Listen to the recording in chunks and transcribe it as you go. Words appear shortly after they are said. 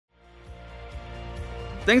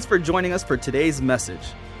Thanks for joining us for today's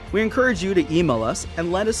message. We encourage you to email us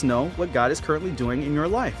and let us know what God is currently doing in your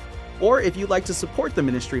life. Or if you'd like to support the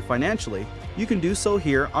ministry financially, you can do so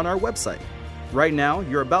here on our website. Right now,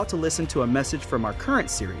 you're about to listen to a message from our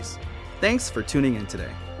current series. Thanks for tuning in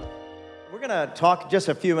today. We're going to talk just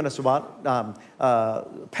a few minutes about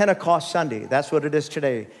Pentecost Sunday. That's what it is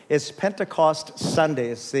today. It's Pentecost Sunday.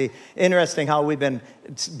 It's interesting how we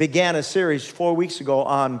began a series 4 weeks ago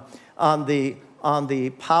on the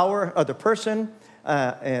power of the person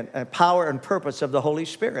and power and purpose of the Holy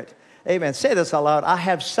Spirit. Amen. Say this out loud. I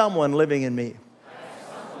have someone living in me.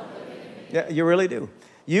 Yeah, you really do.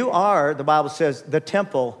 You are, the Bible says, the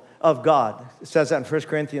temple of God. It says that in 1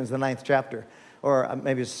 Corinthians, the 9th chapter. Or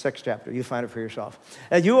maybe it's the 6th chapter. You find it for yourself.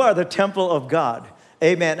 And you are the temple of God.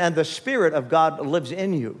 Amen. And the Spirit of God lives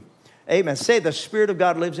in you. Amen. Say, the Spirit of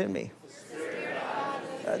God lives in me.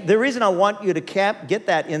 The reason I want you to get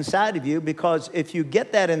that inside of you, because if you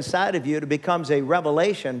get that inside of you, it becomes a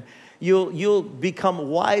revelation. You'll become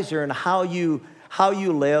wiser in how you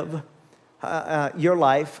live your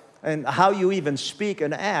life and how you even speak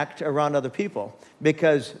and act around other people.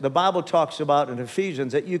 Because the Bible talks about in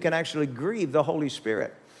Ephesians that you can actually grieve the Holy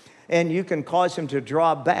Spirit. And you can cause him to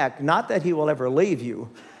draw back. Not that he will ever leave you,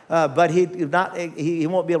 but he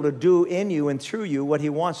won't be able to do in you and through you what he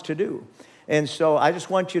wants to do. And so I just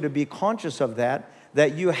want you to be conscious of that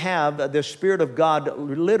you have the Spirit of God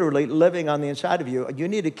literally living on the inside of you. You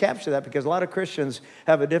need to capture that, because a lot of Christians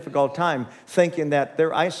have a difficult time thinking that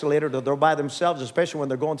they're isolated or they're by themselves, especially when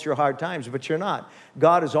they're going through hard times, but you're not.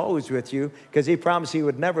 God is always with you, because he promised he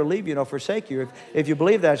would never leave you nor forsake you. If you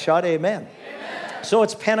believe that, shout amen. So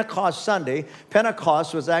it's Pentecost Sunday.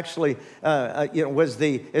 Pentecost was actually,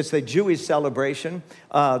 it's the Jewish celebration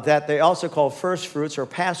that they also call first fruits or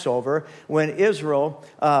Passover, when Israel,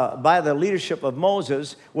 by the leadership of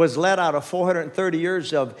Moses, was led out of 430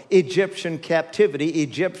 years of Egyptian captivity,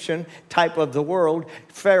 Egyptian type of the world,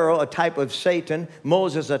 Pharaoh a type of Satan,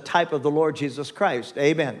 Moses a type of the Lord Jesus Christ.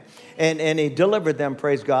 Amen. And he delivered them,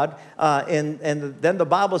 praise God. And then the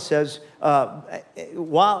Bible says,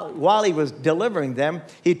 while he was delivering them,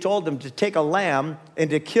 he told them to take a lamb and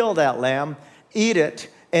to kill that lamb, eat it,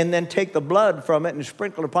 and then take the blood from it and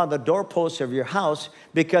sprinkle it upon the doorposts of your house,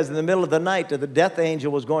 because in the middle of the night the death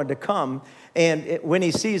angel was going to come. And when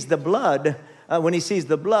he sees the blood,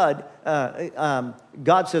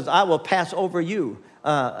 God says, I will pass over you.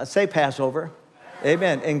 Say Passover.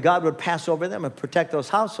 Amen. And God would pass over them and protect those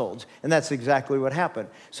households. And that's exactly what happened.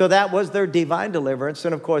 So that was their divine deliverance.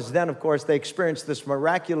 And of course, they experienced this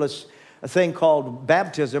miraculous thing called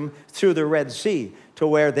baptism through the Red Sea, to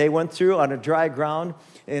where they went through on a dry ground.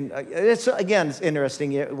 And it's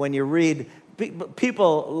interesting when you read.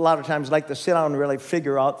 People a lot of times like to sit down and really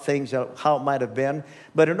figure out things, how it might have been.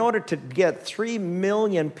 But in order to get 3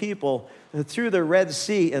 million people through the Red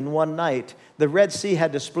Sea in one night, the Red Sea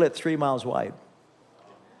had to split 3 miles wide.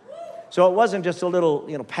 So it wasn't just a little,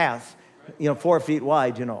 path, 4 feet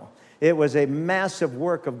wide, It was a massive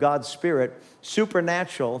work of God's Spirit,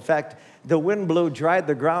 supernatural. In fact, the wind blew, dried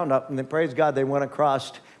the ground up, and then, praise God, they went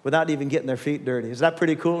across without even getting their feet dirty. Is that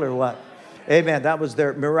pretty cool or what? Amen. That was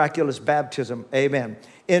their miraculous baptism. Amen.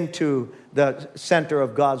 Into the center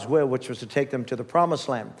of God's will, which was to take them to the promised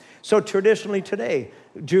land. So traditionally today,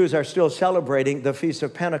 Jews are still celebrating the Feast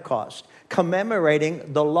of Pentecost,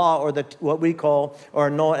 commemorating the law, or what we call or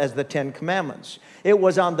know as the 10 Commandments. It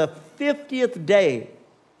was on the 50th day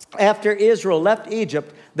after Israel left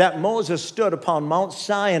Egypt that Moses stood upon Mount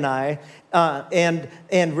Sinai and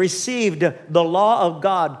received the law of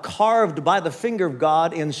God carved by the finger of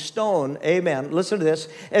God in stone. Amen. Listen to this.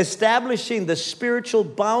 Establishing the spiritual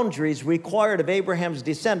boundaries required of Abraham's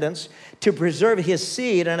descendants to preserve his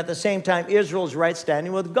seed, and at the same time Israel's right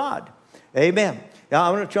standing with God. Amen. Now,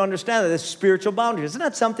 I want you to understand that this spiritual boundary, isn't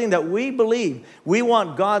that something that we believe? We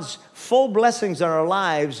want God's full blessings in our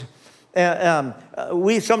lives.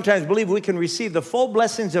 We sometimes believe we can receive the full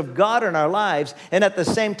blessings of God in our lives and at the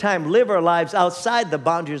same time live our lives outside the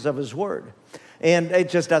boundaries of his word. And it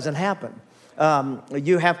just doesn't happen.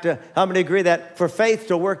 You have to, how many agree that for faith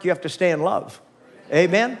to work, you have to stay in love?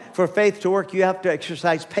 Amen? For faith to work, you have to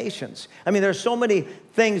exercise patience. I mean, there's so many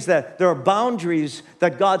things that there are boundaries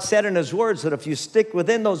that God said in his words that if you stick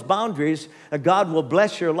within those boundaries, God will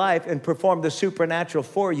bless your life and perform the supernatural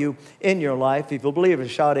for you in your life. If you believe it,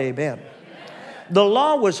 shout amen. The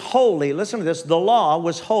law was holy. Listen to this. The law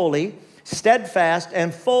was holy, steadfast,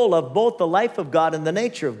 and full of both the life of God and the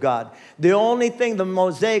nature of God. The only thing the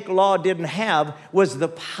Mosaic law didn't have was the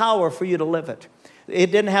power for you to live it. It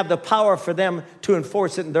didn't have the power for them to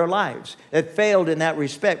enforce it in their lives. It failed in that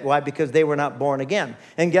respect. Why? Because they were not born again.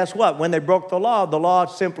 And guess what? When they broke the law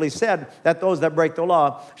simply said that those that break the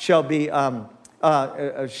law shall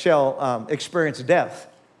experience death.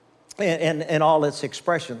 And all its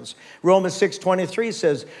expressions. Romans 6:23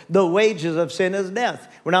 says, the wages of sin is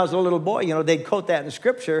death. When I was a little boy, they'd quote that in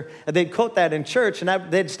Scripture, and they'd quote that in church,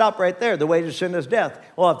 and they'd stop right there. The wages of sin is death.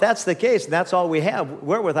 Well, if that's the case, and that's all we have,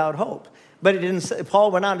 we're without hope. But it didn't say, Paul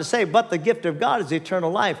went on to say, but the gift of God is eternal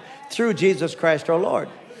life through Jesus Christ our Lord.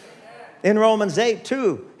 In Romans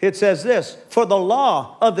 8:2, it says this, for the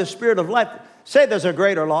law of the Spirit of life, say there's a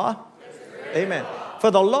greater law. Amen. For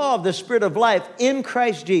the law of the Spirit of life in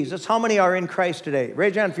Christ Jesus. How many are in Christ today?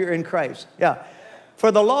 Raise your hand if you're in Christ. Yeah. For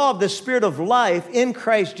the law of the Spirit of life in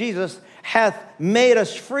Christ Jesus hath made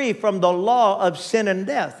us free from the law of sin and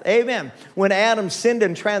death. Amen. When Adam sinned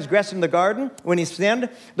and transgressed in the garden, when he sinned,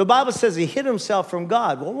 the Bible says he hid himself from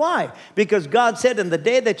God. Well, why? Because God said, in the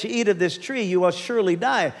day that you eat of this tree, you will surely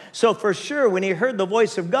die. So for sure, when he heard the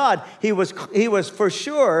voice of God, he was for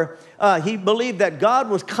sure, he believed that God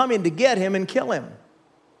was coming to get him and kill him.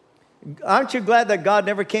 Aren't you glad that God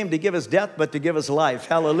never came to give us death, but to give us life?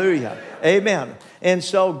 Hallelujah. Amen. And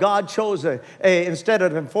so God chose instead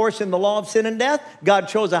of enforcing the law of sin and death, God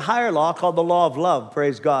chose a higher law called the law of love.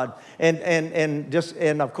 Praise God. And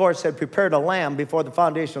of course had prepared a lamb before the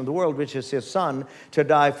foundation of the world, which is his son, to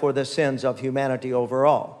die for the sins of humanity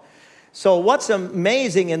overall. So what's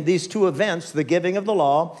amazing in these two events, the giving of the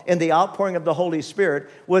law and the outpouring of the Holy Spirit,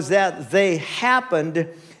 was that they happened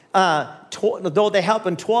though they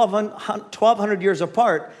happened 1,200 years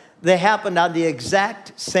apart, they happened on the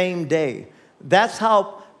exact same day. That's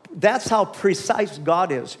how precise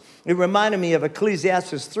God is. It reminded me of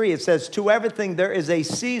Ecclesiastes 3. It says, to everything there is a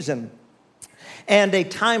season and a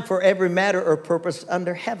time for every matter or purpose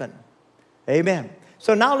under heaven. Amen.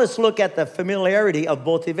 So now let's look at the familiarity of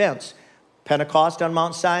both events. Pentecost on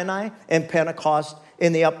Mount Sinai and Pentecost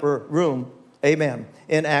in the upper room. Amen.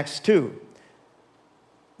 In Acts 2.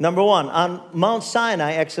 Number one, on Mount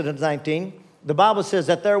Sinai, Exodus 19, the Bible says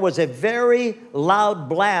that there was a very loud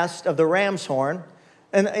blast of the ram's horn.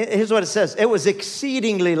 And here's what it says. It was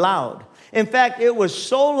exceedingly loud. In fact, it was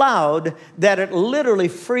so loud that it literally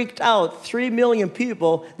freaked out 3 million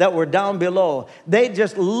people that were down below. They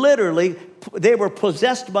were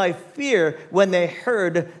possessed by fear when they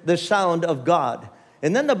heard the sound of God.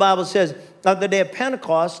 And then the Bible says, on the day of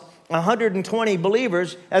Pentecost, 120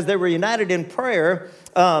 believers, as they were united in prayer,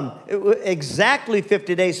 exactly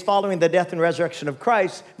 50 days following the death and resurrection of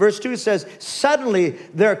Christ. Verse 2 says, suddenly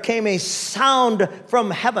there came a sound from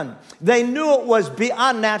heaven. They knew it was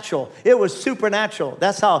beyond natural. It was supernatural.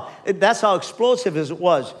 That's how explosive it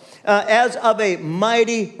was. As of a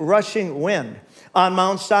mighty rushing wind. On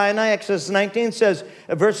Mount Sinai, Exodus 19 says,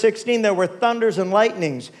 verse 16, there were thunders and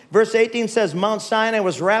lightnings. Verse 18 says, Mount Sinai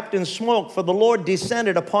was wrapped in smoke, for the Lord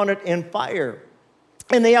descended upon it in fire.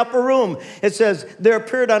 In the upper room, it says, there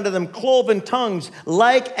appeared unto them cloven tongues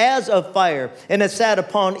like as of fire, and it sat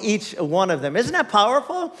upon each one of them. Isn't that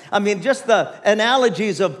powerful? I mean, just the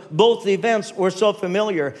analogies of both events were so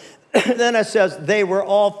familiar. Then it says, they were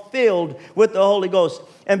all filled with the Holy Ghost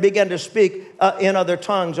and began to speak in other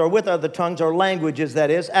tongues, or with other tongues, or languages, that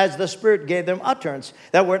is, as the Spirit gave them utterance.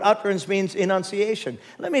 That word utterance means enunciation.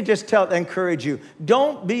 Let me just encourage you,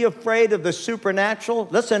 don't be afraid of the supernatural.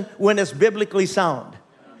 Listen, when it's biblically sound.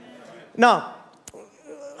 Now,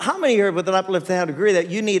 how many here with an uplifted hand agree that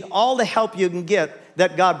you need all the help you can get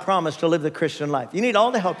that God promised to live the Christian life? You need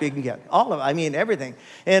all the help you can get. All of it. I mean, everything.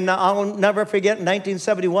 And I'll never forget, in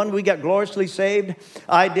 1971, we got gloriously saved.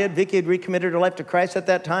 I did. Vicki had recommitted her life to Christ at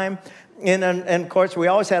that time. And of course, we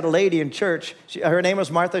always had a lady in church. Her name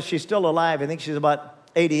was Martha. She's still alive. I think she's about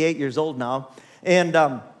 88 years old now.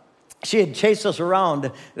 And she had chased us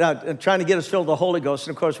around trying to get us filled with the Holy Ghost.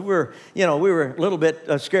 And of course, we were a little bit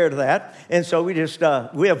scared of that. And so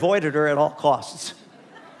we avoided her at all costs.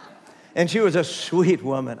 And she was a sweet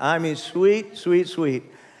woman. I mean, sweet, sweet, sweet.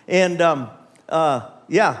 And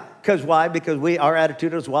because why? Because our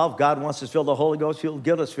attitude is, well, if God wants us to fill the Holy Ghost, He'll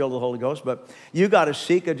get us filled with the Holy Ghost. But you got to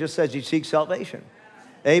seek it just as you seek salvation.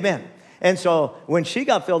 Amen. And so when she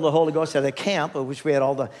got filled with the Holy Ghost at a camp, of which we had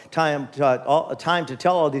all the time to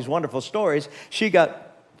tell all these wonderful stories, she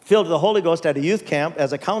got filled with the Holy Ghost at a youth camp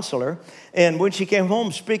as a counselor. And when she came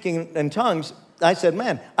home speaking in tongues, I said,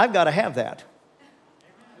 man, I've got to have that.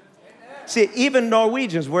 See, even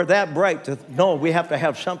Norwegians were that bright to know we have to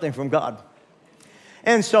have something from God.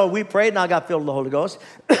 And so we prayed, and I got filled with the Holy Ghost.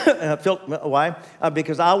 Why?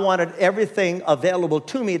 Because I wanted everything available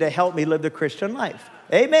to me to help me live the Christian life.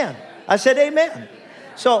 Amen. I said amen.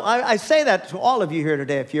 So I say that to all of you here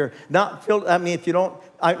today. If you're not filled, if you don't,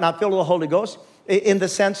 not filled with the Holy Ghost, in the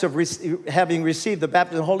sense of having received the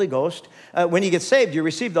baptism of the Holy Ghost, when you get saved, you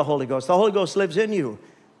receive the Holy Ghost. The Holy Ghost lives in you.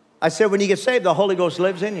 I said when you get saved, the Holy Ghost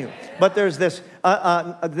lives in you. But there's this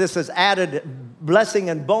is added blessing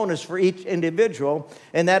and bonus for each individual,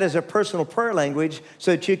 and that is a personal prayer language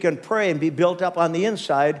so that you can pray and be built up on the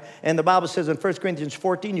inside. And the Bible says in 1 Corinthians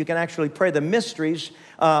 14, you can actually pray the mysteries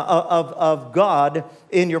of God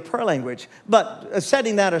in your prayer language. But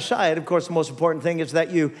setting that aside, of course, the most important thing is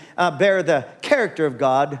that you bear the character of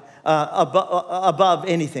God above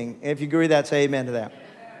anything. If you agree with that, say amen to that.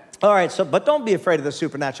 All right, but don't be afraid of the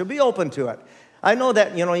supernatural. Be open to it. I know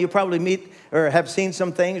that, you probably meet or have seen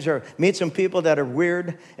some things or meet some people that are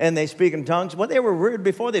weird and they speak in tongues. Well, they were weird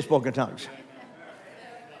before they spoke in tongues.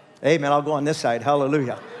 Amen. I'll go on this side.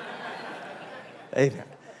 Hallelujah. Amen.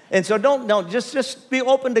 And so don't just be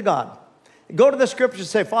open to God. Go to the scriptures and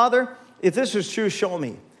say, Father, if this is true, show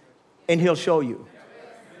me. And he'll show you.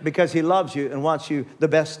 Because he loves you and wants you the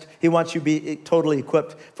best. He wants you to be totally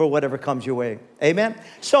equipped for whatever comes your way. Amen?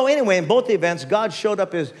 So anyway, in both the events, God showed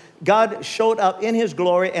up in his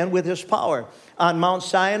glory and with his power. On Mount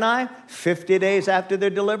Sinai, 50 days after their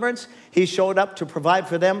deliverance, he showed up to provide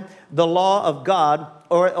for them the law of God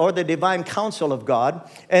or the divine counsel of God.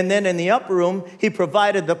 And then in the upper room, he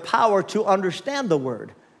provided the power to understand the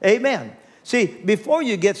word. Amen. See, before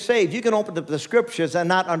you get saved, you can open up the scriptures and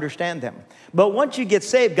not understand them. But once you get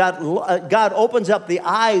saved, God opens up the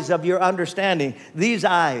eyes of your understanding. These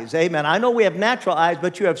eyes, amen. I know we have natural eyes,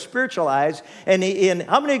 but you have spiritual eyes. And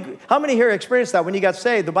how many here experienced that when you got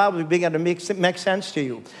saved? The Bible began to make sense to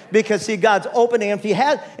you. Because, see, God's opening. And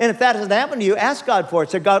if that hasn't happened to you, ask God for it.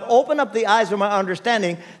 So, God, open up the eyes of my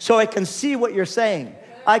understanding so I can see what you're saying.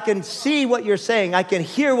 I can see what you're saying. I can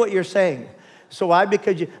hear what you're saying. So why?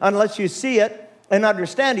 Because unless you see it and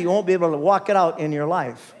understand it, you won't be able to walk it out in your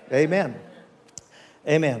life. Amen.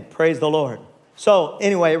 Amen. Praise the Lord. So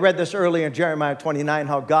anyway, I read this earlier in Jeremiah 29,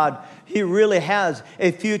 how God, he really has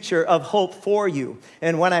a future of hope for you.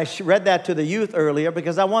 And when I read that to the youth earlier,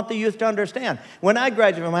 because I want the youth to understand. When I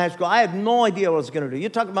graduated from high school, I had no idea what I was going to do. You're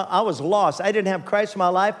talking about I was lost. I didn't have Christ in my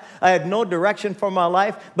life. I had no direction for my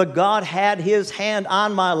life, but God had his hand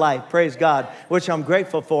on my life. Praise God, which I'm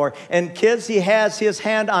grateful for. And kids, he has his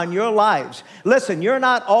hand on your lives. Listen, you're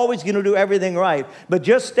not always going to do everything right, but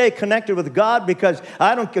just stay connected with God because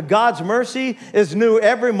God's mercy is new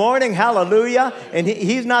every morning. Hallelujah. And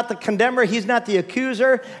he's not the condemner. He's not the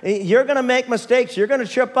accuser. You're going to make mistakes. You're going to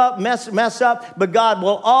trip up, mess up, but God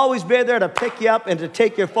will always be there to pick you up and to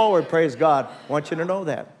take you forward. Praise God. I want you to know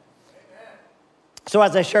that. So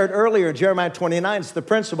as I shared earlier, Jeremiah 29, it's the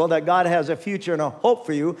principle that God has a future and a hope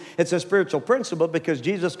for you. It's a spiritual principle because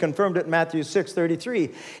Jesus confirmed it in Matthew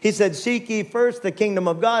 6:33. He said, seek ye first the kingdom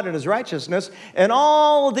of God and his righteousness, and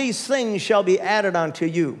all these things shall be added unto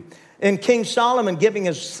you. And King Solomon, giving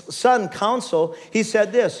his son counsel, he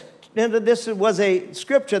said this. And this was a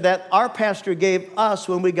scripture that our pastor gave us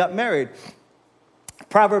when we got married.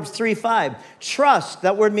 Proverbs 3:5. Trust,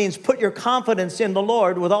 that word means put your confidence in the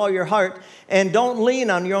Lord with all your heart and don't lean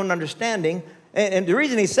on your own understanding. And the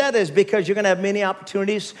reason he said is because you're going to have many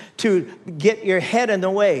opportunities to get your head in the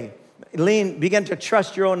way. Begin to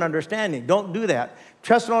trust your own understanding. Don't do that.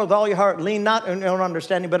 Trust the Lord with all your heart. Lean not on your own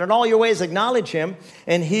understanding, but in all your ways acknowledge him.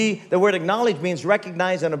 And the word acknowledge means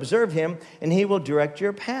recognize and observe him, and he will direct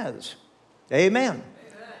your paths. Amen.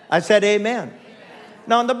 I said amen.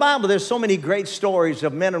 Now, in the Bible, there's so many great stories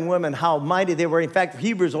of men and women, how mighty they were. In fact,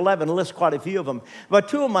 Hebrews 11 lists quite a few of them. But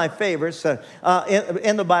two of my favorites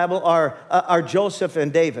in the Bible are Joseph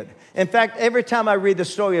and David. In fact, every time I read the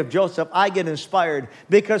story of Joseph, I get inspired.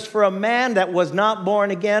 Because for a man that was not born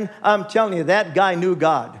again, I'm telling you, that guy knew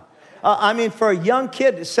God. For a young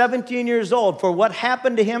kid, 17 years old, for what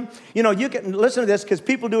happened to him, you can listen to this because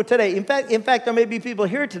people do it today. In fact, there may be people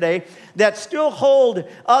here today that still hold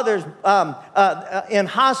others in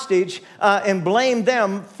hostage and blame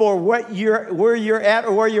them for where you're at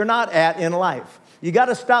or where you're not at in life. You got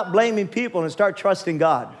to stop blaming people and start trusting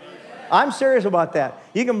God. I'm serious about that.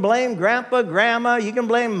 You can blame grandpa, grandma, you can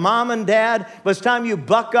blame mom and dad, but it's time you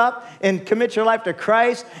buck up and commit your life to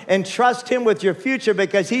Christ and trust him with your future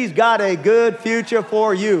because he's got a good future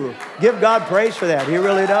for you. Give God praise for that. He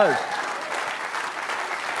really does.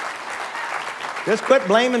 Just quit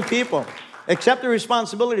blaming people. Accept the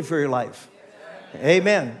responsibility for your life.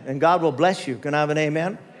 Amen. And God will bless you. Can I have an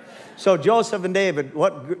amen? So Joseph and David,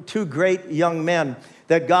 what two great young men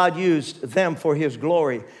that God used them for his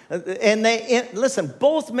glory. And listen,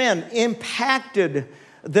 both men impacted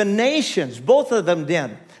the nations, both of them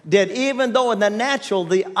did, even though in the natural,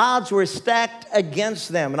 the odds were stacked against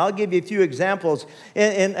them. And I'll give you a few examples,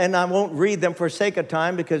 and I won't read them for sake of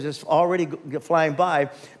time because it's already flying by.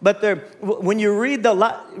 But when you read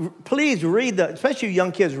please read especially you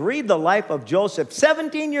young kids, read the life of Joseph.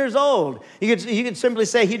 17 years old. You could simply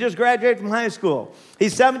say he just graduated from high school.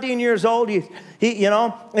 He's 17 years old.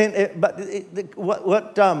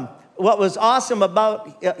 What was awesome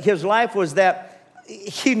about his life was that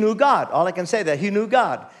he knew God. All I can say that he knew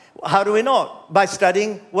God. How do we know it? By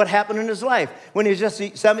studying what happened in his life. When he was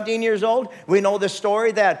just 17 years old, we know the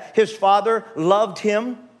story that his father loved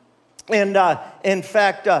him. And in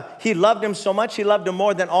fact, he loved him so much, he loved him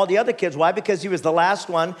more than all the other kids. Why? Because he was the last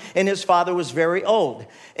one, and his father was very old.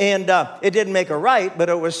 And it didn't make it right, but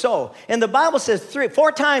it was so. And the Bible says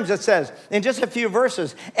 4 times it says, in just a few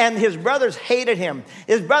verses, and his brothers hated him.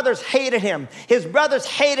 His brothers hated him. His brothers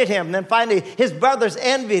hated him. And then finally, his brothers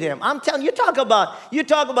envied him. I'm telling you, you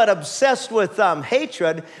talk about obsessed with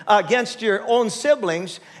hatred against your own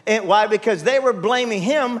siblings. And why? Because they were blaming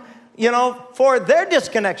him, for their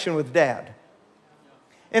disconnection with Dad.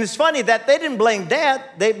 And it's funny that they didn't blame Dad,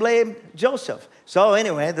 they blamed Joseph. So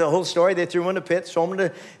anyway, the whole story, they threw him in a pit, sold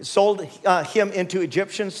him into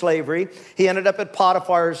Egyptian slavery. He ended up at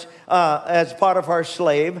as Potiphar's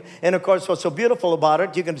slave. And of course, what's so beautiful about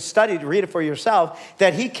it, you can read it for yourself,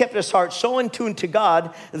 that he kept his heart so in tune to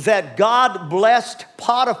God that God blessed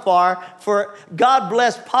Potiphar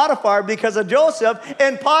because of Joseph,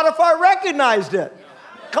 and Potiphar recognized it.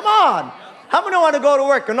 Come on. How many want to go to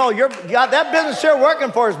work and know that business you're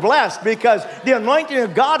working for is blessed because the anointing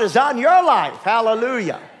of God is on your life?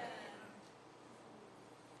 Hallelujah.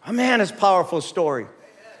 Oh, man, it's a powerful story.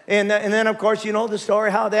 And then, of course, you know the story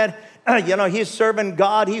how that, he's serving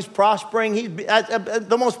God. He's prospering. He's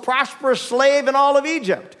the most prosperous slave in all of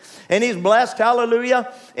Egypt. And he's blessed. Hallelujah.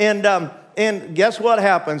 And guess what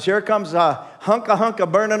happens? Here comes a hunk of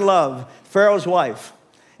burning love, Pharaoh's wife.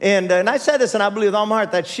 And I said this, and I believe with all my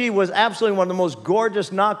heart, that she was absolutely one of the most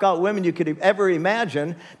gorgeous knockout women you could ever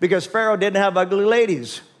imagine, because Pharaoh didn't have ugly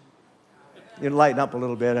ladies. You lighten up a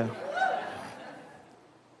little bit.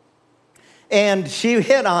 And she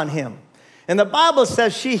hit on him. And the Bible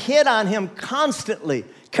says she hit on him constantly,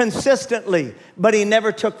 consistently, but he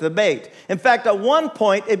never took the bait. In fact, at one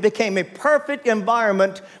point, it became a perfect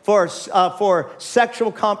environment for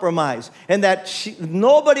sexual compromise, and that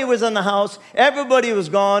nobody was in the house, everybody was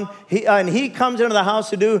gone, and he comes into the house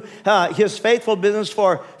to do his faithful business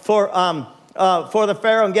for the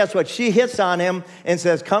Pharaoh, and guess what? She hits on him and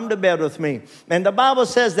says, "Come to bed with me." And the Bible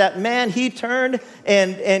says that man, he turned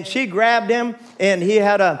and she grabbed him, and he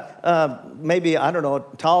had maybe, I don't know, a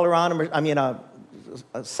towel around him,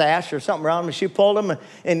 a sash or something around him. And she pulled him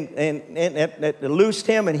and it loosed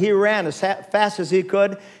him, and he ran as fast as he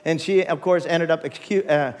could. And she, of course, ended up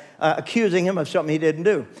accusing him of something he didn't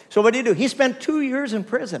do. So what did he do? He spent 2 years in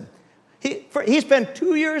prison. He spent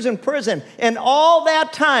 2 years in prison, and all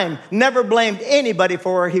that time never blamed anybody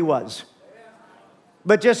for where he was,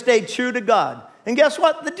 but just stayed true to God. And guess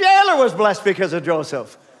what? The jailer was blessed because of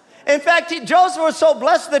Joseph. In fact, Joseph was so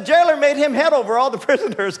blessed, the jailer made him head over all the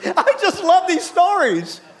prisoners. I just love these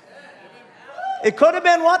stories. It could have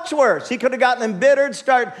been much worse. He could have gotten embittered,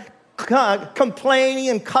 start complaining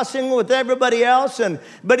and cussing with everybody else,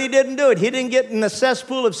 but he didn't do it. He didn't get in the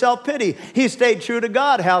cesspool of self-pity. He stayed true to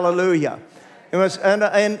God. Hallelujah.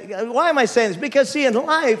 And why am I saying this? Because, see, in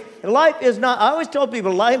life is not, I always tell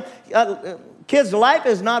people, kids, life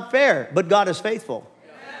is not fair, but God is faithful.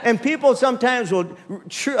 And people sometimes will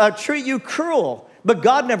treat you cruel, but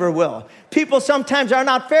God never will. People sometimes are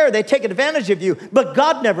not fair. They take advantage of you, but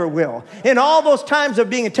God never will. In all those times of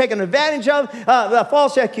being taken advantage of, the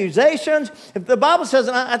false accusations, if the Bible says,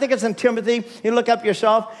 and I think it's in Timothy, you look up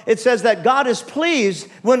yourself, it says that God is pleased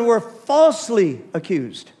when we're falsely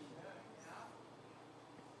accused.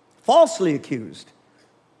 Falsely accused.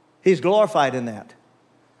 He's glorified in that.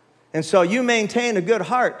 And so you maintain a good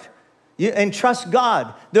heart. And trust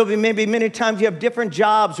God. There'll be maybe many times you have different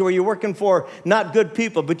jobs where you're working for not good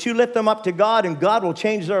people, but you lift them up to God, and God will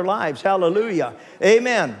change their lives. Hallelujah.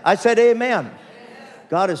 Amen. I said amen.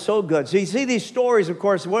 God is so good. So you see these stories, of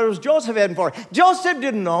course, what was Joseph heading for? Joseph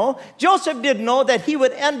didn't know. Joseph didn't know that he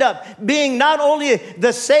would end up being not only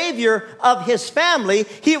the savior of his family,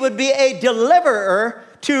 he would be a deliverer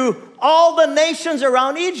to all the nations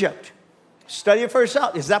around Egypt. Study it for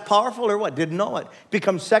yourself. Is that powerful or what? Didn't know it. He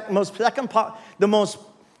became the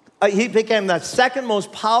second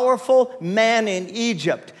most powerful man in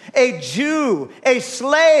Egypt. A Jew, a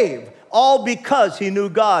slave, all because he knew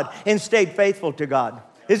God and stayed faithful to God.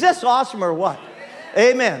 Is this awesome or what?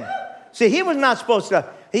 Amen. See, he was not supposed to,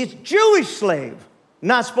 he's Jewish slave,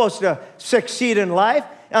 not supposed to succeed in life.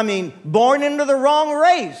 I mean, born into the wrong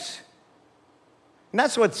race. And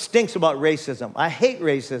that's what stinks about racism. I hate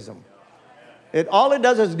racism. All it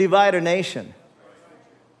does is divide a nation.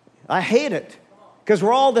 I hate it because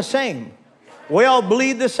we're all the same. We all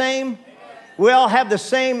bleed the same. We all have the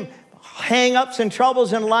same hang-ups and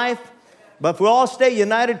troubles in life. But if we all stay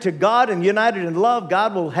united to God and united in love,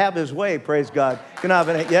 God will have his way, praise God. Can I have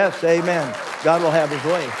an, yes, amen. God will have his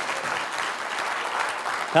way.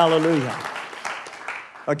 Hallelujah.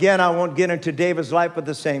 Again, I won't get into David's life, but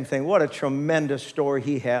the same thing. What a tremendous story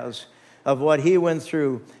he has of what he went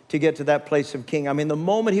through to get to that place of king. I mean, the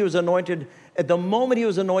moment he was anointed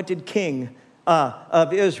king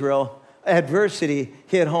of Israel, adversity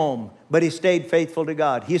hit home. But he stayed faithful to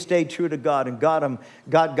God. He stayed true to God, and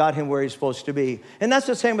God got him where he's supposed to be. And that's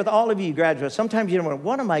the same with all of you graduates. Sometimes you don't know,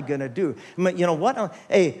 what am I going to do? You know,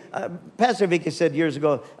 Pastor Vicky said years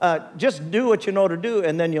ago, just do what you know to do,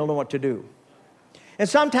 and then you'll know what to do. And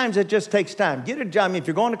sometimes it just takes time. Get a job. I mean, if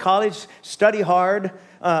you're going to college, study hard.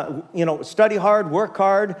 Study hard, work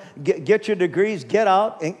hard, get your degrees, get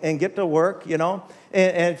out and get to work, you know.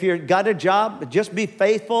 And if you've got a job, just be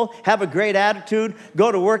faithful, have a great attitude, go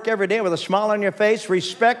to work every day with a smile on your face,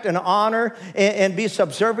 respect and honor, and be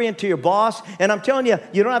subservient to your boss. And I'm telling you,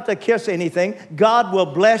 you don't have to kiss anything. God will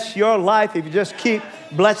bless your life if you just keep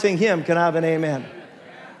blessing him. Can I have an amen?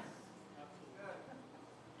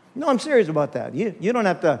 No, I'm serious about that. You don't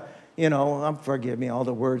have to, forgive me, all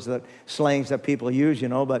the words, slangs that people use,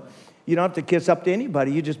 but you don't have to kiss up to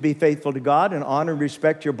anybody. You just be faithful to God and honor and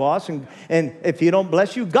respect your boss. And if he don't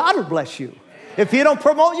bless you, God will bless you. If he don't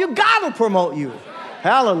promote you, God will promote you.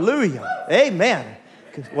 Hallelujah. Amen.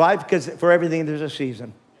 Why? Because for everything there's a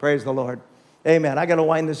season. Praise the Lord. Amen. I got to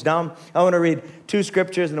wind this down. I want to read 2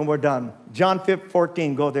 scriptures and then we're done. John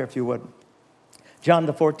 14, go there if you would. John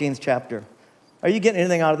the 14th chapter. Are you getting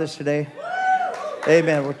anything out of this today?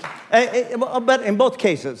 Amen. But in both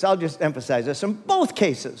cases, I'll just emphasize this. In both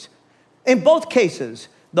cases,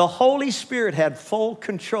 the Holy Spirit had full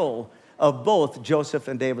control of both Joseph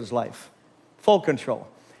and David's life. Full control.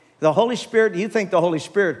 The Holy Spirit, you think the Holy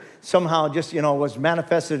Spirit somehow just, was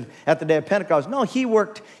manifested at the day of Pentecost. No, he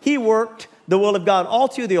worked the will of God all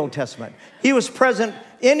through the Old Testament. He was present.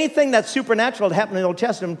 Anything that's supernatural that happened in the Old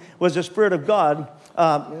Testament was the Spirit of God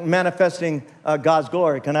manifesting God's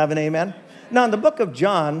glory. Can I have an amen? Now, in the book of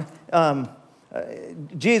John,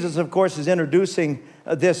 Jesus, of course, is introducing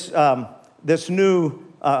this new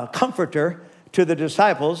comforter to the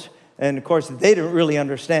disciples. And, of course, they didn't really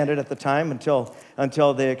understand it at the time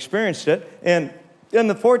until they experienced it. And in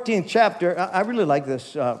the 14th chapter, I really like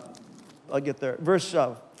this. I'll get there. Verse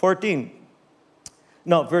 15.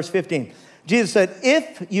 Jesus said,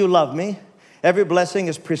 if you love me, every blessing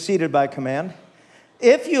is preceded by command.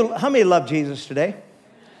 How many love Jesus today?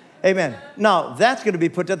 Amen. Now, that's going to be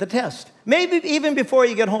put to the test. Maybe even before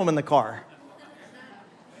you get home in the car.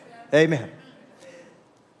 Amen.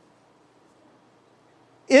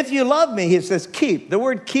 If you love me, he says, keep. The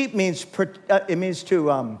word keep means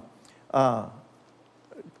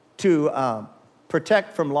to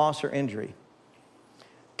protect from loss or injury.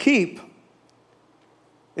 Keep.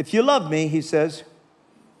 If you love me, he says,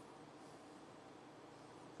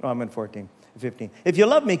 I'm in 15. If you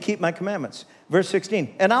love me, keep my commandments. Verse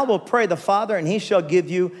 16, and I will pray the Father, and he shall give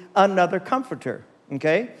you another comforter,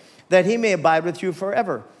 okay, that he may abide with you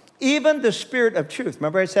forever. Even the Spirit of truth.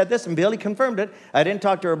 Remember I said this, and Billy confirmed it. I didn't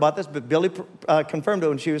talk to her about this, but Billy confirmed it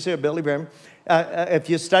when she was here, Billy Brim. If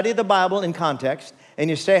you study the Bible in context, and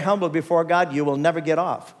you stay humble before God, you will never get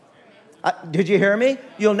off. Did you hear me?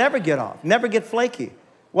 You'll never get off. Never get flaky.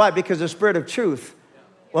 Why? Because the Spirit of truth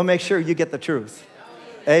will make sure you get the truth.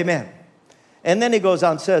 Amen. And then he goes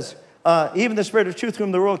on and says, even the Spirit of truth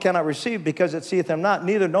whom the world cannot receive because it seeth him not,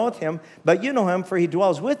 neither knoweth him, but you know him, for he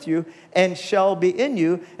dwells with you and shall be in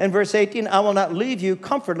you. And verse 18, I will not leave you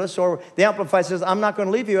comfortless, or the Amplified says, I'm not going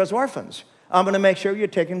to leave you as orphans. I'm going to make sure you're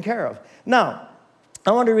taken care of. Now,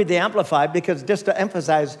 I want to read the Amplified because just to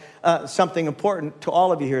emphasize something important to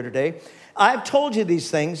all of you here today. I've told you these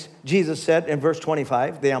things, Jesus said in verse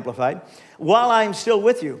 25, the Amplified, while I am still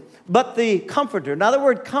with you. But the comforter, now the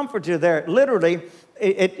word comforter there, literally,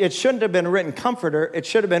 it shouldn't have been written comforter. It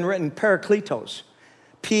should have been written parakletos.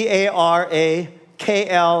 Parakletos.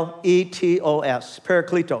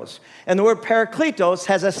 Parakletos. And the word parakletos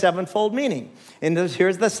has a sevenfold meaning. And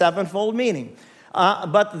here's the sevenfold meaning.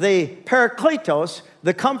 But the parakletos,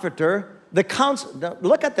 the comforter,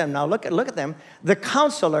 look at them now, look at them. The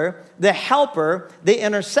counselor, the helper, the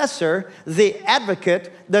intercessor, the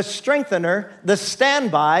advocate, the strengthener, the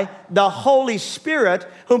standby, the Holy Spirit,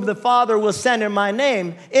 whom the Father will send in my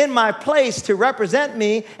name, in my place to represent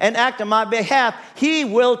me and act on my behalf. He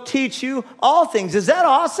will teach you all things. Is that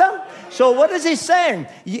awesome? So what is he saying?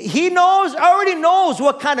 He already knows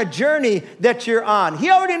what kind of journey that you're on. He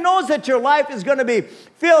already knows that your life is going to be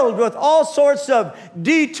filled with all sorts of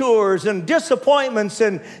detours and disappointments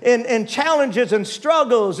and challenges and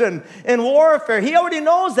struggles and warfare. He already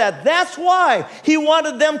knows that. That's why he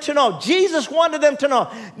wanted them to know. Jesus wanted them to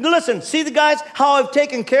know. Listen, see the guys, how I've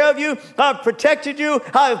taken care of you, how I've protected you,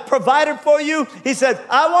 how I've provided for you. He said,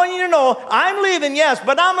 I want you to know I'm leaving, yes,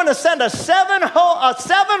 but I'm going to send a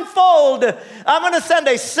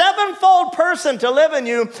sevenfold person to live in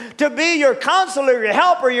you, to be your counselor, your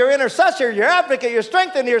helper, your intercessor, your advocate, your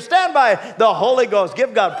strengthener, your standby, the Holy Ghost.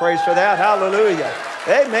 Give God praise for that. Hallelujah.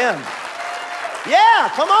 Amen.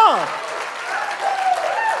 Yeah, come on.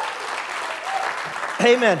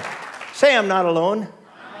 Amen. Say, I'm not alone.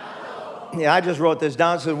 Yeah, I just wrote this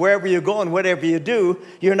down. It says, wherever you go and whatever you do,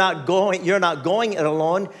 you're not going it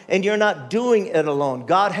alone, and you're not doing it alone.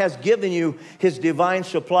 God has given you his divine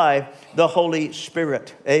supply, the Holy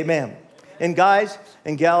Spirit. Amen. And guys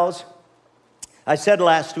and gals, I said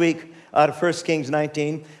last week out of 1 Kings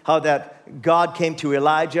 19, how that God came to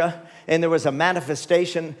Elijah, and there was a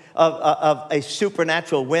manifestation of a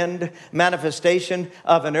supernatural wind, manifestation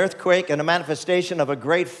of an earthquake, and a manifestation of a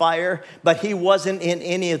great fire, but he wasn't in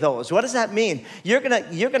any of those. What does that mean? You're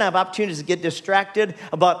gonna have opportunities to get distracted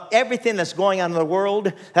about everything that's going on in the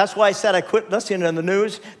world. That's why I said I quit listening to the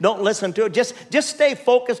news. Don't listen to it. Just stay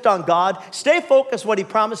focused on God. Stay focused what he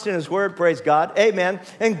promised in his word, praise God. Amen.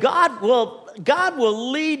 And God will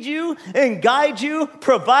lead you and guide you,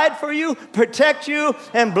 provide for you, protect you,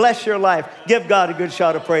 and bless your life. Give God a good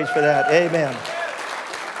shout of praise for that. Amen.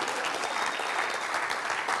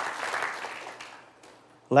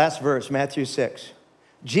 Last verse, Matthew 6.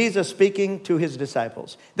 Jesus speaking to his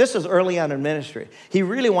disciples. This is early on in ministry. He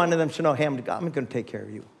really wanted them to know, hey, I'm going to take care of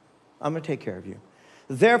you. I'm going to take care of you.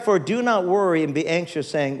 Therefore, do not worry and be anxious,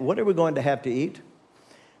 saying, what are we going to have to eat?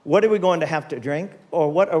 What are we going to have to drink?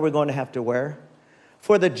 Or what are we going to have to wear?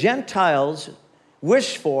 For the Gentiles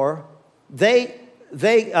wish for, they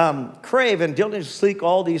crave and diligently seek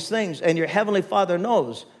all these things, and your heavenly Father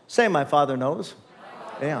knows. Say, my Father knows.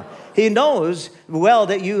 Yeah. He knows well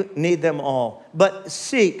that you need them all. But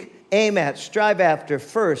seek, aim at, strive after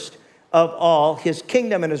first of all his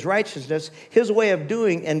kingdom and his righteousness, his way of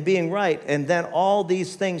doing and being right, and then all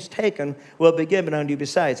these things taken will be given unto you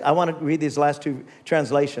besides. I want to read these last two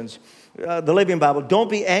translations. The Living Bible, don't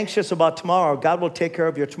be anxious about tomorrow. God will take care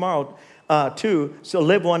of your tomorrow too, so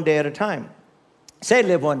live one day at a time. Say,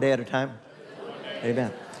 live one day at a time.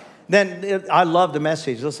 Amen. Then I love the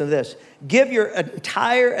Message. Listen to this. Give your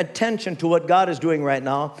entire attention to what God is doing right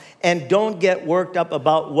now, and don't get worked up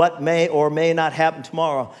about what may or may not happen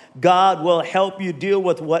tomorrow. God will help you deal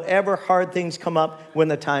with whatever hard things come up when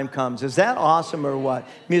the time comes. Is that awesome or what?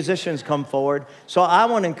 Musicians, come forward. So I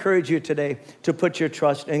want to encourage you today to put your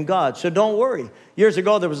trust in God. So don't worry. Years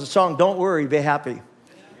ago, there was a song, Don't Worry, Be Happy.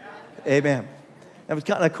 Amen. It was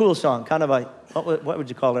kind of a cool song, kind of a, what would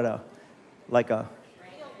you call it?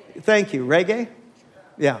 Thank you, reggae?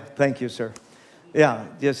 Yeah, thank you, sir. Yeah,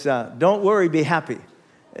 just don't worry, be happy.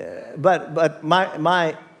 But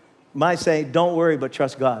my saying, don't worry, but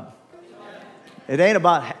trust God. It ain't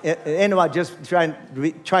about just trying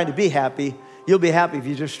to be happy. You'll be happy if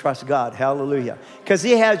you just trust God. Hallelujah. Because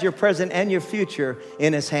he has your present and your future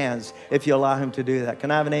in his hands if you allow him to do that.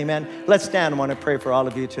 Can I have an amen? Let's stand. I want to pray for all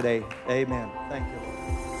of you today. Amen. Thank you, Lord.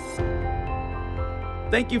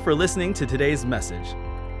 Thank you for listening to today's message.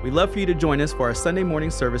 We'd love for you to join us for our Sunday morning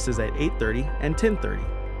services at 8:30 and 10:30.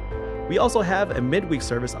 We also have a midweek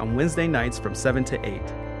service on Wednesday nights from 7 to 8.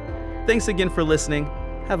 Thanks again for listening.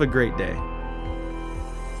 Have a great day.